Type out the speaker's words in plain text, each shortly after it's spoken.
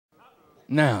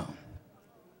Now,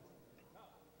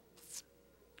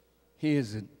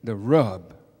 here's the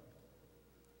rub.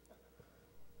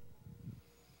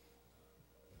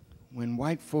 When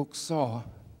white folks saw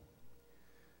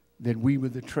that we were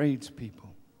the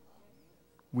tradespeople,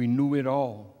 we knew it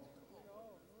all.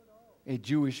 A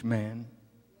Jewish man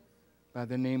by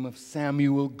the name of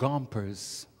Samuel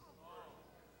Gompers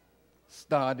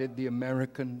started the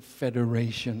American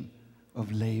Federation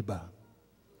of Labor.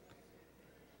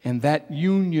 And that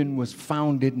union was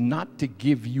founded not to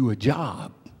give you a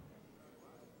job,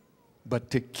 but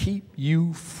to keep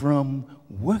you from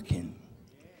working.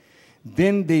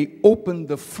 Then they opened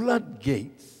the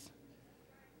floodgates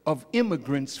of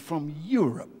immigrants from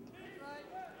Europe.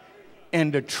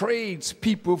 And the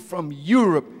tradespeople from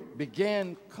Europe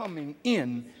began coming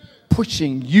in,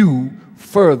 pushing you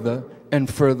further and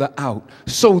further out.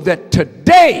 So that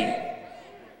today,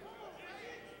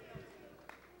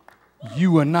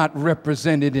 you are not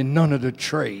represented in none of the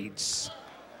trades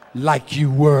like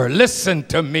you were. Listen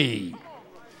to me.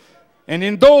 And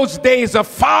in those days, a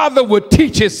father would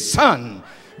teach his son.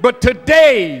 But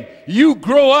today, you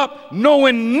grow up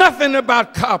knowing nothing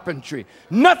about carpentry,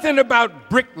 nothing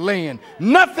about bricklaying,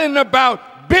 nothing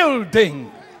about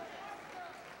building.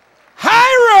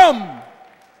 Hiram,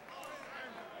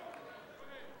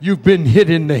 you've been hit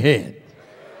in the head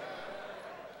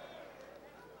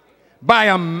by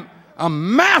a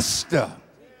master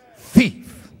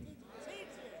thief.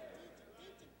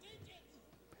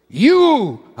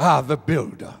 You are the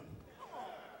builder.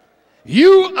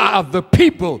 You are the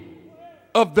people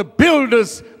of the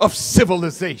builders of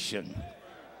civilization.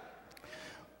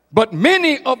 But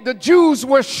many of the Jews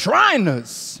were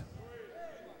Shriners.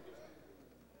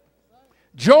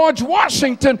 George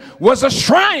Washington was a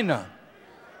Shriner.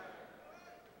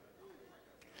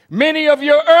 Many of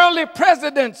your early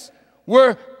presidents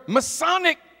were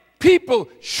Masonic people,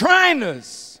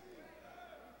 Shriners.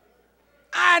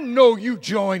 I know you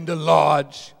joined the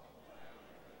lodge.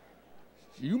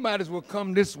 You might as well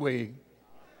come this way.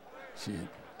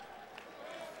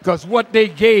 Because what they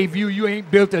gave you, you ain't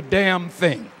built a damn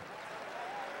thing.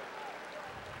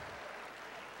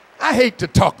 I hate to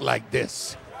talk like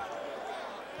this.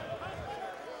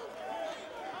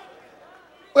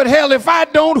 But hell, if I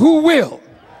don't, who will?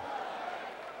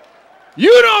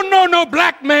 You don't know no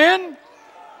black man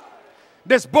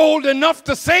that's bold enough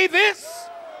to say this.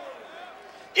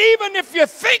 Even if you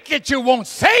think it, you won't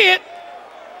say it.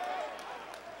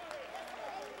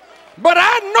 But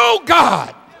I know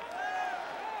God.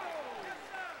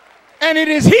 And it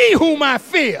is He whom I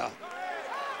fear.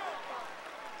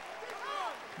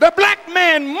 The black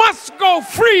man must go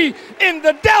free in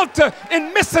the Delta,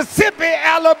 in Mississippi,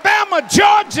 Alabama,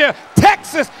 Georgia,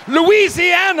 Texas,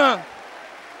 Louisiana.